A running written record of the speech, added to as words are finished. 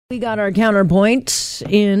We got our counterpoint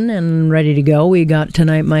in and ready to go. We got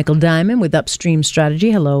tonight Michael Diamond with Upstream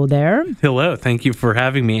Strategy. Hello there. Hello. Thank you for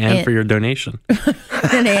having me and for your donation.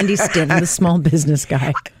 And Andy Stinton, the small business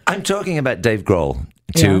guy. I'm talking about Dave Grohl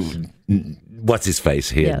to what's his face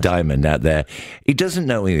here, Diamond out there. He doesn't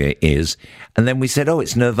know who he is. And then we said, oh,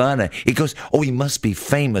 it's Nirvana. He goes, oh, he must be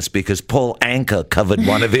famous because Paul Anka covered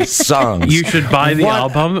one of his songs. You should buy the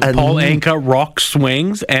album, Paul Anka Rock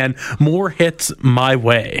Swings, and more hits my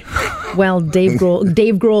way. Well, Dave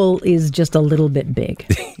Grohl is just a little bit big.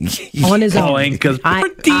 On his own. Paul Anka's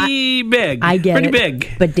pretty big. I get pretty it. big.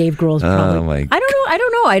 But Dave Grohl's probably... I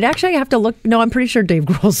don't know. I'd actually have to look. No, I'm pretty sure Dave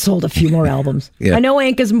Grohl sold a few more albums. I know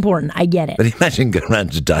Anka's important. I get it. But imagine going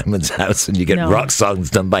around to Diamond's house and you get rock songs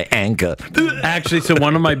done by Anka. Actually, so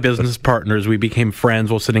one of my business partners, we became friends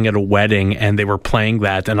while sitting at a wedding, and they were playing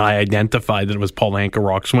that, and I identified that it was Paul Anka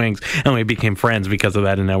Rock Swings, and we became friends because of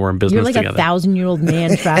that, and now we're in business together. You're like a 1,000-year-old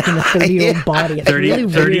man trapped in a 30-year-old body. It's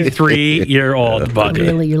 33-year-old body.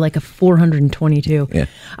 Really, you're like a 422. Yeah.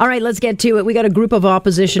 All right, let's get to it. We got a group of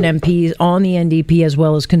opposition MPs on the NDP as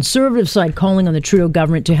well as Conservative side calling on the Trudeau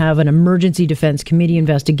government to have an emergency defense committee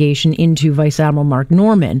investigation into Vice Admiral Mark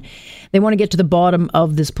Norman. They want to get to the bottom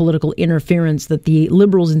of this political interference that the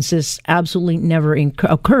Liberals insist absolutely never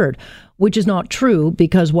occurred, which is not true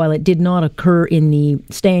because while it did not occur in the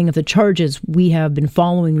staying of the charges, we have been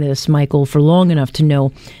following this, Michael, for long enough to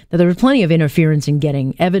know that there was plenty of interference in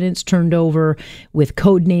getting evidence turned over, with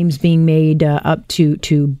code names being made up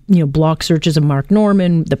to block searches of Mark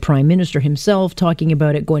Norman, the Prime Minister himself talking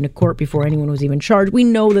about it, going to court before anyone was even charged. We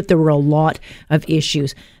know that there were a lot of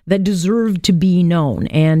issues that deserved to be known.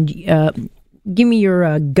 And give me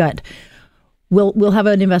your gut. We'll have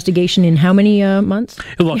an investigation in how many months?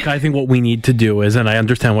 Look, I think what we need to do is, and I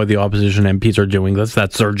understand why the opposition MPs are doing this,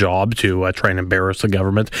 that's their job to try and embarrass the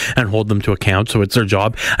government and hold them to account, so it's their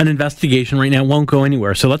job. An investigation right now won't go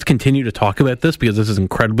anywhere, so let's continue to talk about this because this is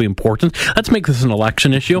incredibly important. Let's make this an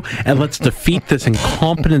election issue, and let's defeat this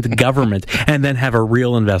incompetent government and then have a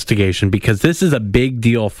real investigation because this is a big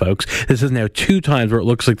deal, folks. This is now 2 times where it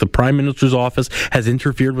looks like the Prime Minister's office has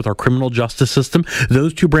interfered with our criminal justice system.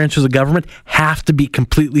 Those 2 branches of government have to be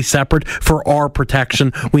completely separate for our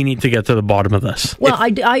protection. We need to get to the bottom of this. Well,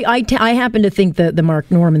 I happen to think that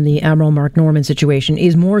the Admiral Mark Norman situation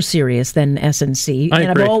is more serious than SNC.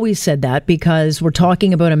 And I've always said that because we're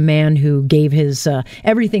talking about a man who gave his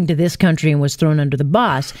everything to this country and was thrown under the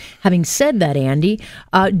bus. Having said that, Andy,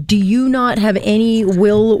 do you not have any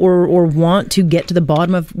will or want to get to the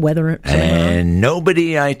bottom of whether... And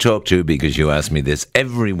nobody I talk to, because you ask me this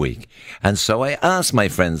every week. And so I ask my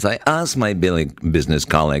friends, I ask my business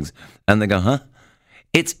colleagues, and they go, huh?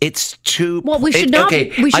 It's too... Well, we should not...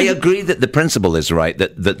 Okay, I agree that the principle is right,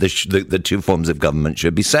 that the 2 forms of government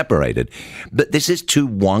should be separated. But this is too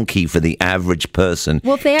wonky for the average person.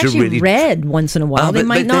 Well, if they actually read once in a while, they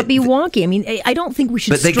might not be wonky. I mean, I don't think we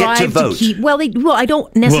should strive get to vote. keep... Well, I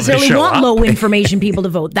don't necessarily want low-information people to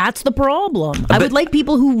vote. That's the problem. I would like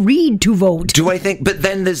people who read to vote. Do I think... But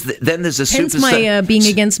then there's a superstar... Hence my being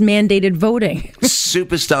against mandated voting.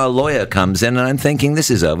 Superstar lawyer comes in, and I'm thinking,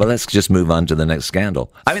 this is over. Let's just move on to the next scandal.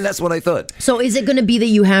 I mean, that's what I thought. So is it going to be that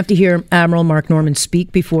you have to hear Admiral Mark Norman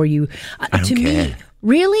speak before you... I don't care. Me,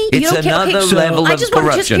 really? It's another level of corruption.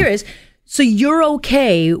 I'm just curious. So you're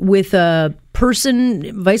okay with a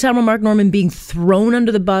person, Vice Admiral Mark Norman, being thrown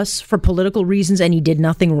under the bus for political reasons and he did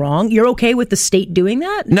nothing wrong? You're okay with the state doing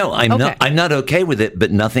that? No, I'm not. I'm not okay with it, but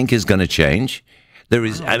nothing is going to change. There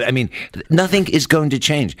is, I mean, nothing is going to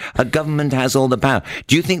change. A government has all the power.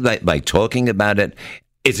 Do you think that by talking about it,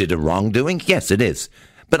 is it a wrongdoing? Yes, it is.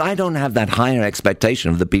 But I don't have that higher expectation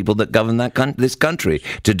of the people that govern this country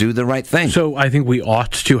to do the right thing. So I think we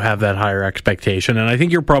ought to have that higher expectation. And I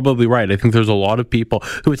think you're probably right. I think there's a lot of people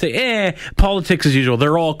who would say, politics as usual.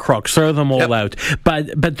 They're all crooks. Throw them all out.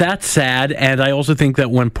 But that's sad. And I also think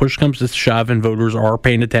that when push comes to shove and voters are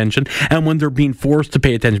paying attention and when they're being forced to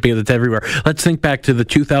pay attention because it's everywhere. Let's think back to the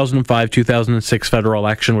 2005-2006 federal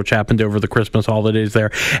election, which happened over the Christmas holidays there.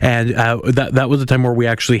 And that was a time where we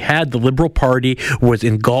actually had the Liberal Party was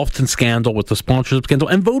engulfed in scandal with the sponsorship scandal,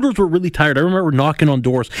 and voters were really tired. I remember knocking on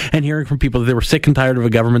doors and hearing from people that they were sick and tired of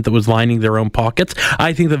a government that was lining their own pockets.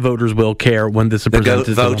 I think the voters will care when this is presented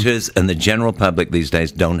to them. Voters and the general public these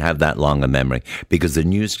days don't have that long a memory because the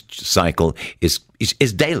news cycle is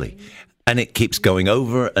daily. And it keeps going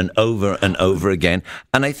over and over and over again.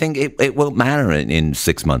 And I think it won't matter in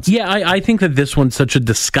 6 months. Yeah, I think that this one's such a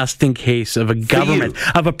disgusting case of a government.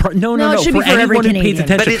 No, it should be for anyone who pays Canadian.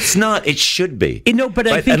 attention. But it's not. It should be. But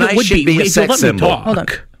I think it would be. A sex symbol. Hold on.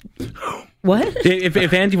 What?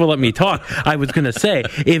 If Andy will let me talk, I was going to say,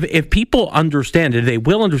 if people understand it, they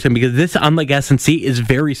will understand, because this, unlike SNC, is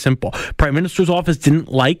very simple. Prime Minister's office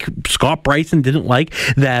Scott Bryson didn't like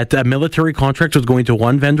that military contract was going to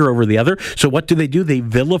one vendor over the other. So what do? They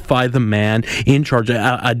vilify the man in charge,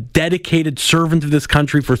 a dedicated servant of this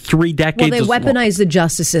country for 3 decades. Well, they weaponize the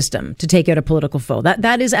justice system to take out a political foe.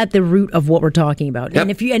 That is at the root of what we're talking about.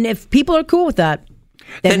 Yep. And if people are cool with that,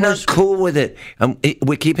 they're not cool with it.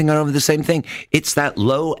 We're keeping on over the same thing. It's that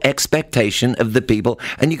low expectation of the people.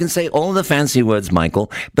 And you can say all the fancy words,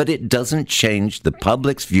 Michael, but it doesn't change the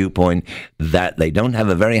public's viewpoint that they don't have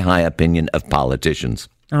a very high opinion of politicians.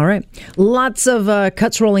 All right. Lots of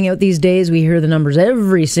cuts rolling out these days. We hear the numbers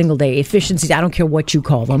every single day. Efficiencies, I don't care what you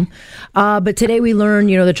call them. But today we learned,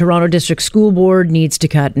 the Toronto District School Board needs to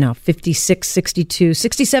cut now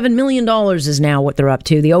 $67 million is now what they're up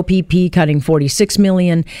to. The OPP cutting $46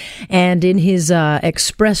 million. And in his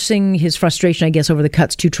expressing his frustration, I guess, over the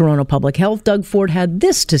cuts to Toronto Public Health, Doug Ford had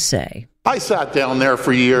this to say. I sat down there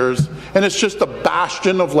for years, and it's just a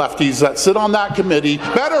bastion of lefties that sit on that committee.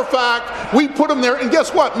 Matter of fact, we put them there, and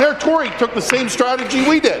guess what? Mayor Tory took the same strategy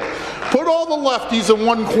we did. Put all the lefties in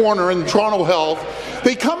one corner in Toronto Health.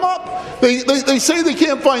 They come up, they say they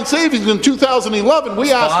can't find savings in 2011.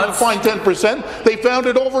 We asked them to find 10%. They found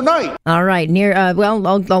it overnight. All right.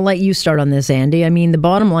 I'll let you start on this, Andy. I mean, the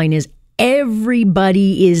bottom line is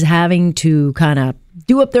everybody is having to kind of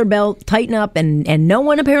do up their belt, tighten up, and no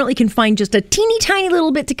one apparently can find just a teeny tiny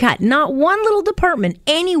little bit to cut. Not one little department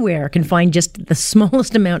anywhere can find just the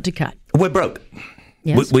smallest amount to cut. We're broke.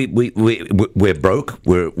 Yes. We're broke.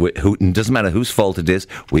 It doesn't matter whose fault it is.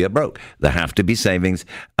 We are broke. There have to be savings,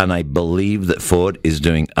 and I believe that Ford is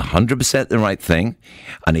doing 100% the right thing,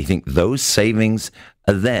 and I think those savings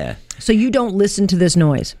are there. So you don't listen to this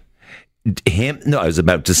noise? No, I was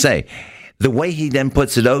about to say, the way he then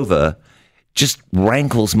puts it over just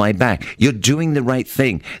rankles my back. You're doing the right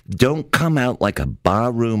thing. Don't come out like a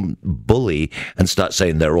barroom bully and start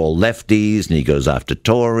saying they're all lefties and he goes after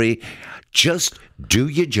Tory. Just do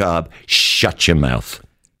your job. Shut your mouth.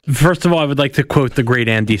 First of all, I would like to quote the great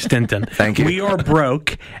Andy Stinton. Thank you. We are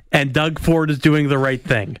broke, and Doug Ford is doing the right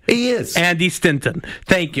thing. He is. Andy Stinton.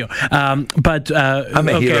 Thank you. I'm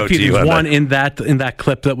a hero to you. One in that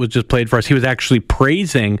clip that was just played for us, he was actually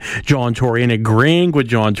praising John Tory and agreeing with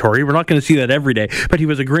John Tory. We're not going to see that every day, but he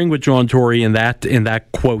was agreeing with John Tory in that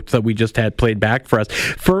quote that we just had played back for us.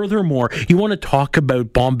 Furthermore, you want to talk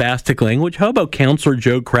about bombastic language? How about Councillor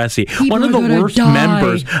Joe Cressy, one of the worst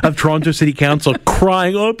members of Toronto City Council,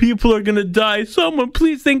 crying, "Oh, people are going to die. Someone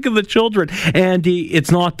please think of the children." Andy,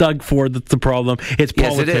 it's not Doug Ford that's the problem. It's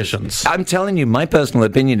politicians. Yes, it is. I'm telling you, my personal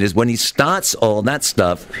opinion is when he starts all that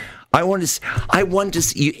stuff, I want to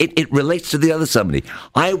see, it relates to the other somebody.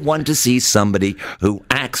 I want to see somebody who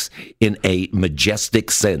acts in a majestic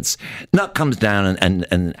sense, not comes down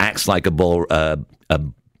and acts like a bull,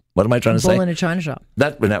 what am I trying to say? Bull in a china shop.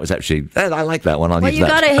 That was actually, I like that one. I'll use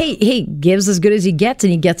that. He gives as good as he gets,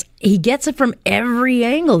 and he gets it from every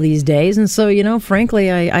angle these days. And so,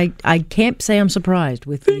 frankly, I can't say I'm surprised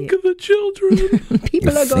with Think of the children.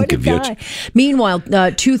 People are going to die. Meanwhile,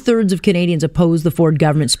 2/3 of Canadians oppose the Ford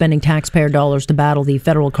government spending taxpayer dollars to battle the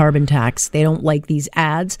federal carbon tax. They don't like these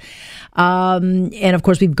ads. And of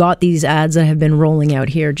course, we've got these ads that have been rolling out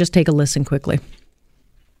here. Just take a listen quickly.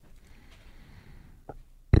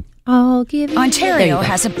 Ontario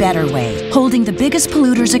has a better way, holding the biggest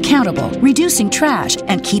polluters accountable, reducing trash,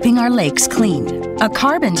 and keeping our lakes clean. A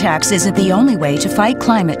carbon tax isn't the only way to fight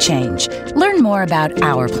climate change. Learn more about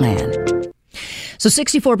our plan. So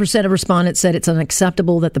 64% of respondents said it's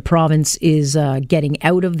unacceptable that the province is getting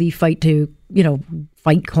out of the fight to,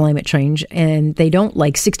 fight climate change. And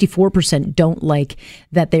 64% don't like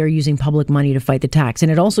that they are using public money to fight the tax.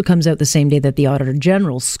 And it also comes out the same day that the Auditor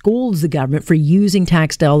General scolds the government for using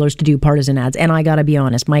tax dollars to do partisan ads. And I got to be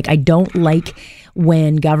honest, Mike, I don't like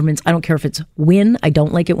when governments, I don't care if it's I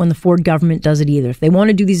don't like it when the Ford government does it either. If they want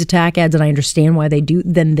to do these attack ads, and I understand why they do,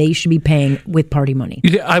 then they should be paying with party money.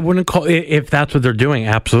 I wouldn't call, if that's what they're doing,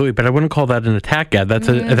 absolutely, but I wouldn't call that an attack ad. That's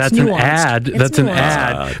an ad. That's an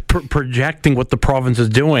ad projecting what the province is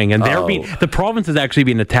doing, and the province is actually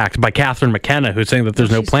being attacked by Catherine McKenna, who's saying that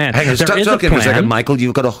there's no plan. Hang on, stop talking for a second, Michael.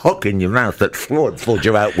 You've got a hook in your mouth that Ford fooled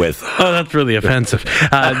you out with. Oh, that's really offensive.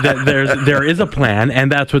 There is a plan,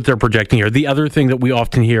 and that's what they're projecting here. The other thing that we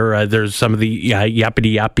often hear, there's some of the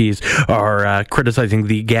yappity yappies are criticizing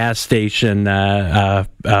the gas station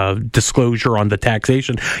disclosure on the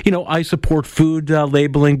taxation. I support food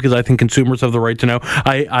labeling because I think consumers have the right to know.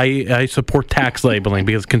 I support tax labeling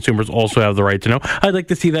because consumers also have the right to know. I'd like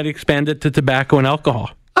to see that expanded to tobacco and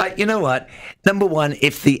alcohol. You know what? Number one,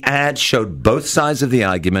 if the ad showed both sides of the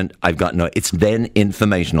argument, I've got no. It's then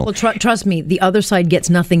informational. Well, trust me, the other side gets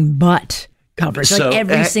nothing but coverage, So, like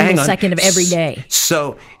every single hang on. second of every day.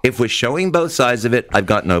 So if we're showing both sides of it, I've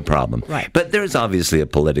got no problem. Right. But there's obviously a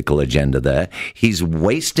political agenda there. He's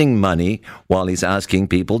wasting money while he's asking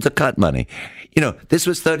people to cut money. You know, this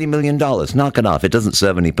was $30 million. Knock it off. It doesn't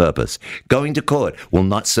serve any purpose. Going to court will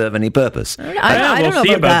not serve any purpose. I we'll don't know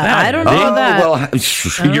see about that. I don't know about that. Well, I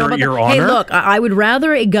don't know about Your that. Honor? Hey, look, I would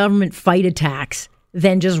rather a government fight a tax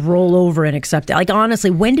than just roll over and accept it. Like, honestly,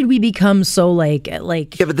 when did we become so like?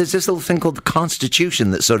 yeah, but there's this little thing called the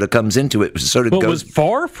Constitution that sort of comes into it. Sort of Well, it goes. was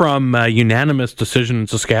far from a unanimous decision in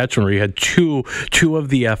Saskatchewan, where you had two of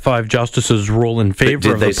the 5 justices rule in favor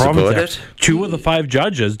did of they the province. support there. it? 2 of the 5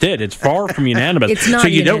 judges did. It's far from unanimous. It's not so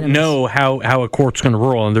you don't unanimous. know how a court's going to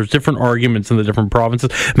rule, and there's different arguments in the different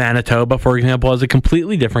provinces. Manitoba, for example, has a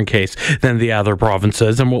completely different case than the other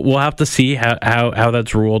provinces, and we'll have to see how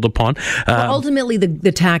that's ruled upon. Well, ultimately,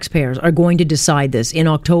 the taxpayers are going to decide this in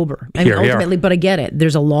October. I mean, Here we are. ultimately, but I get it.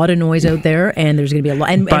 There's a lot of noise out there, and there's going to be a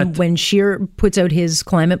lot. And when Scheer puts out his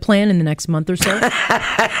climate plan in the next month or so,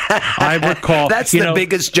 I recall That's the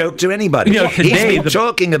biggest joke to anybody. You know, He's today been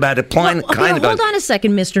talking about a plan, hold on a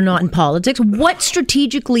second, Mr. Not in Politics. What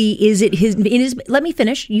strategically is it in his? Let me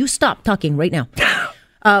finish. You stop talking right now.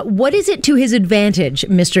 What is it to his advantage,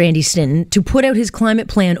 Mr. Andy Stinton, to put out his climate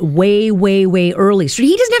plan way, way, way early? So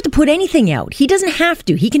he doesn't have to put anything out. He doesn't have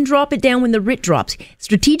to. He can drop it down when the writ drops.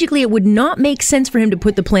 Strategically, it would not make sense for him to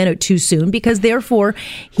put the plan out too soon, because therefore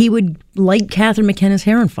he would light Catherine McKenna's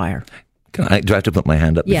hair on fire. do I have to put my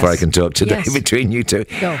hand up Yes. before I can talk today Yes. between you two?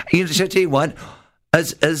 Go. You know, I'll tell you what,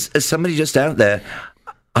 as somebody just out there,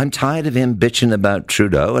 I'm tired of him bitching about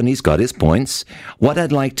Trudeau, and he's got his points. What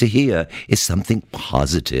I'd like to hear is something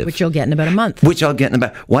positive. Which you'll get in about a month. Which I'll get in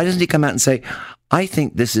about. Why doesn't he come out and say, I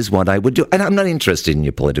think this is what I would do? And I'm not interested in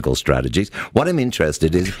your political strategies. What I'm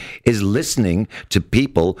interested is listening to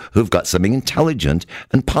people who've got something intelligent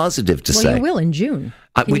and positive to Well, say. you will in June.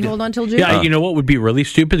 Can you hold on till June? Yeah, you know what would be really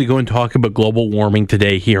stupid? To go and talk about global warming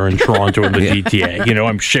today here in Toronto in the GTA. You know,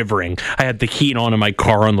 I'm shivering. I had the heat on in my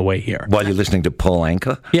car on the way here. While you're listening to Paul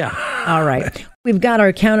Anka? Yeah. All right. We've got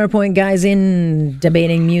our counterpoint guys in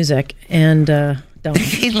debating music, and don't.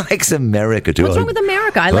 He likes America too. What's wrong with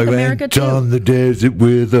America? I like America went too. on the desert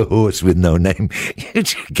with a horse with no name. You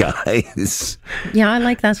guys. Yeah, I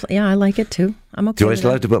like that. Yeah, I like it too. I'm okay. Do I with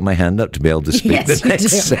still that. have to put my hand up to be able to speak Yes, the you next do.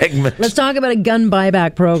 segment? Let's talk about a gun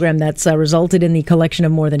buyback program that's resulted in the collection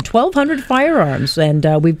of more than 1,200 firearms, and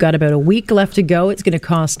we've got about a week left to go. It's going to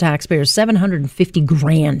cost taxpayers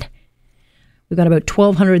 $750,000. We've got about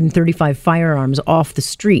 1,235 firearms off the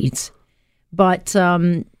streets, but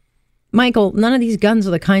Michael, none of these guns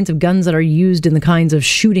are the kinds of guns that are used in the kinds of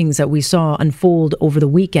shootings that we saw unfold over the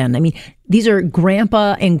weekend. I mean, these are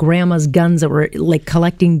grandpa and grandma's guns that were like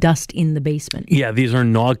collecting dust in the basement. Yeah, these are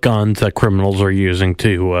not guns that criminals are using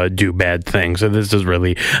to do bad things. So this is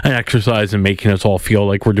really an exercise in making us all feel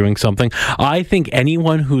like we're doing something. I think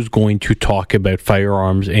anyone who's going to talk about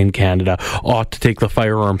firearms in Canada ought to take the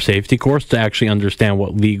firearm safety course to actually understand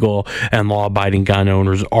what legal and law-abiding gun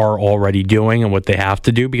owners are already doing and what they have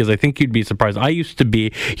to do, because I think you'd be surprised. I used to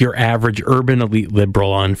be your average urban elite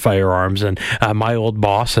liberal on firearms, and my old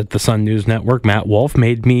boss at the Sun News Network, Matt Wolf,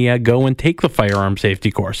 made me go and take the firearm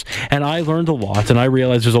safety course. And I learned a lot, and I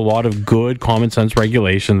realized there's a lot of good common sense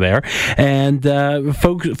regulation there. And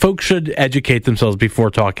folks should educate themselves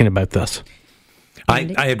before talking about this. I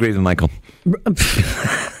agree with Michael.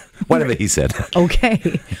 Whatever he said. Okay.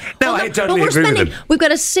 No, I totally agree with him. We've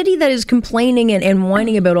got a city that is complaining and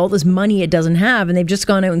whining about all this money it doesn't have, and they've just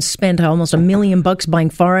gone out and spent almost $1 million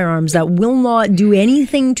buying firearms that will not do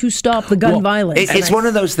anything to stop the gun violence. It's one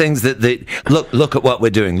of those things that look at what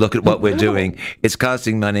we're doing. Look at what we're doing. It's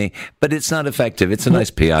costing money, but it's not effective. It's a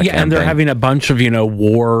nice PR campaign. Yeah, and they're having a bunch of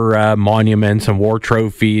war monuments and war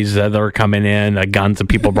trophies that are coming in, guns that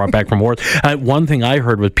people brought back from wars. One thing I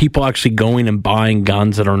heard was people actually going and buying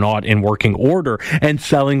guns that are not in working order and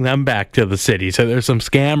selling them back to the city. So there's some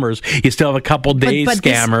scammers. You still have a couple days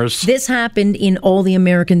scammers. This happened in all the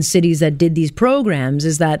American cities that did these programs,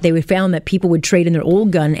 is that they found that people would trade in their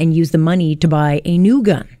old gun and use the money to buy a new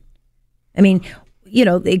gun. I mean,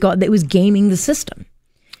 it was gaming the system.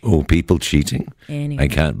 Oh, people cheating? Anyway. I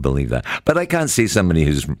can't believe that. But I can't see somebody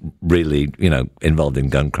who's really, involved in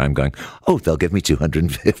gun crime going, oh, they'll give me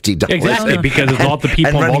 $250. Exactly, because it's all the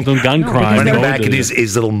people and involved in gun crime. Running back in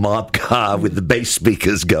his little mob car with the bass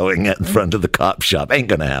speakers going at the front of the cop shop. Ain't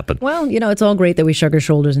going to happen. Well, it's all great that we shrug our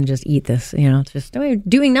shoulders and just eat this. It's just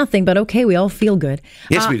doing nothing, but okay, we all feel good.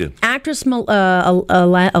 Yes, we do. Actress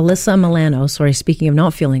Alyssa Milano, sorry, speaking of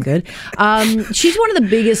not feeling good, she's one of the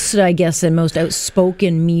biggest, I guess, and most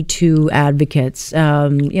outspoken Me Too advocates,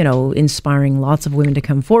 inspiring lots of women to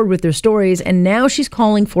come forward with their stories. And now she's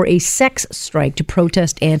calling for a sex strike to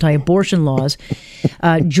protest anti-abortion laws.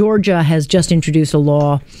 Georgia has just introduced a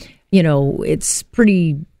law,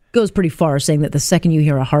 goes pretty far, saying that the second you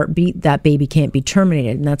hear a heartbeat, that baby can't be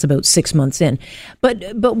terminated, and that's about 6 months in.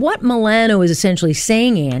 But what Milano is essentially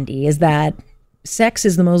saying, Andy, is that sex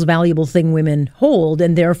is the most valuable thing women hold,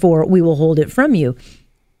 and therefore we will hold it from you.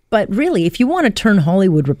 But really, if you want to turn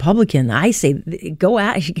Hollywood Republican, I say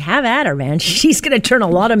have at her, man. She's going to turn a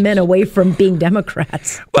lot of men away from being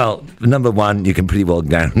Democrats. Well, number one, you can pretty well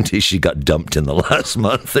guarantee she got dumped in the last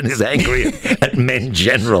month and is angry at men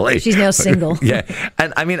generally. She's now single. Yeah.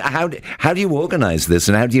 And I mean, how do you organize this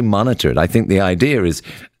and how do you monitor it? I think the idea is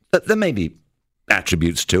that there may be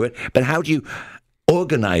attributes to it, but how do you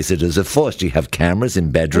organize it as a force? Do you have cameras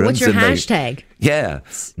in bedrooms? What's your hashtag?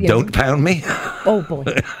 Don't pound me. Oh, boy.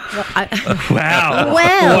 Wow.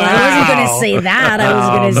 Well, I wasn't going to say that. I was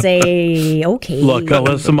going to say, okay. Look,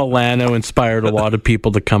 Alyssa Milano inspired a lot of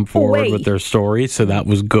people to come forward with their stories, so that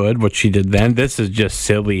was good, what she did then. This is just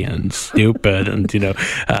silly and stupid, and,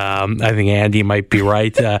 I think Andy might be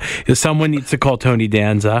right. Someone needs to call Tony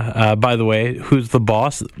Danza. By the way, Who's the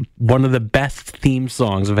Boss? One of the best theme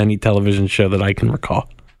songs of any television show that I can recall.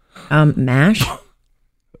 MASH?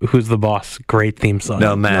 Who's the Boss? Great theme song.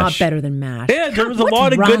 No, MASH. Not better than MASH. Yeah, there was a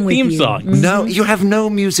lot of good theme songs. No, you have no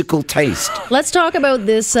musical taste. Let's talk about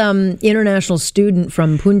this international student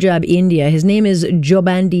from Punjab, India. His name is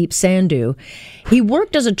Jobandeep Sandhu. He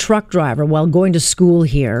worked as a truck driver while going to school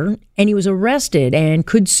here, and he was arrested and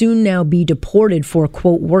could soon now be deported for,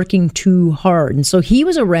 quote, working too hard. And so he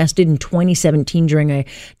was arrested in 2017 during a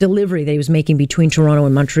delivery that he was making between Toronto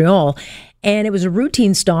and Montreal. And it was a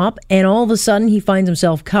routine stop, and all of a sudden he finds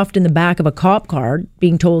himself cuffed in the back of a cop car,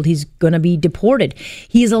 being told he's going to be deported.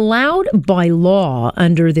 He is allowed by law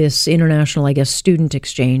under this international, I guess, student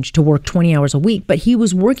exchange to work 20 hours a week, but he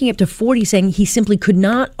was working up to 40, saying he simply could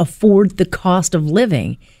not afford the cost of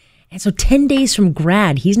living. And so 10 days from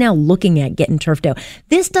grad, he's now looking at getting turfed out.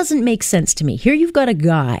 This doesn't make sense to me. Here you've got a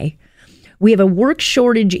guy, we have a work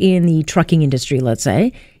shortage in the trucking industry, let's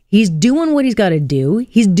say. He's doing what he's got to do.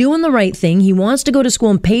 He's doing the right thing. He wants to go to school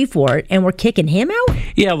and pay for it, and we're kicking him out?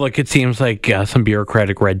 Yeah, look, it seems like some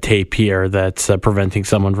bureaucratic red tape here that's preventing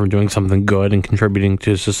someone from doing something good and contributing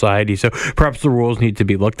to society. So perhaps the rules need to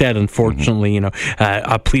be looked at. Unfortunately,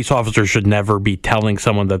 a police officer should never be telling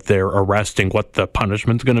someone that they're arresting what the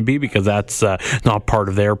punishment's going to be, because that's not part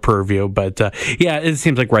of their purview. But yeah, it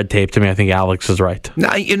seems like red tape to me. I think Alex is right.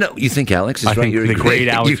 No, you think Alex is right? I think the great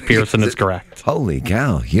Alex Pearson is correct. Holy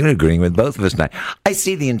cow. You're agreeing with both of us now. I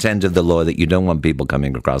see the intent of the law that you don't want people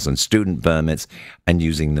coming across on student permits and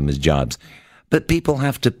using them as jobs. But people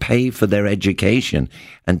have to pay for their education.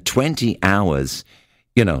 And 20 hours,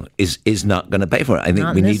 is not going to pay for it. I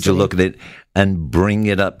think we need to look at it and bring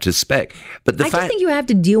it up to spec. But I just think you have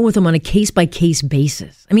to deal with them on a case-by-case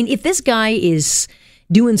basis. I mean, if this guy is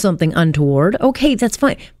doing something untoward, okay, that's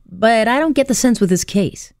fine. But I don't get the sense with this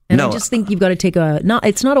case. And I just think you've got to take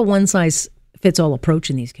it's not a one-size-fits-all approach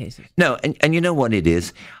in these cases. No, and you know what it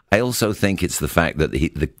is? I also think it's the fact that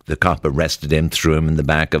the cop arrested him, threw him in the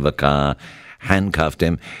back of a car, handcuffed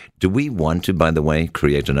him. Do we want to, by the way,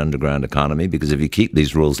 create an underground economy? Because if you keep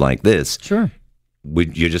these rules like this, sure,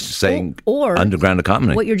 you're just saying or underground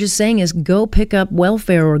economy. What you're just saying is go pick up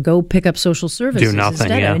welfare or go pick up social services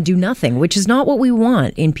and do nothing, which is not what we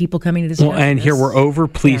want in people coming to this country. And here we're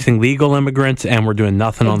over-policing legal immigrants, and we're doing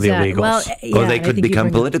nothing on the illegals. Well, or they could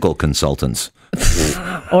become political consultants.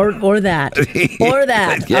 or that. Or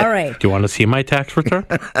that. Yeah. All right. Do you want to see my tax return?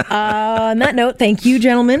 On that note, thank you,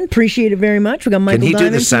 gentlemen. Appreciate it very much. We got Michael Can he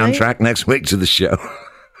Diamond do the soundtrack tonight next week to the show?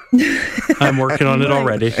 I'm working on it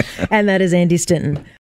already. And that is Andy Stinton.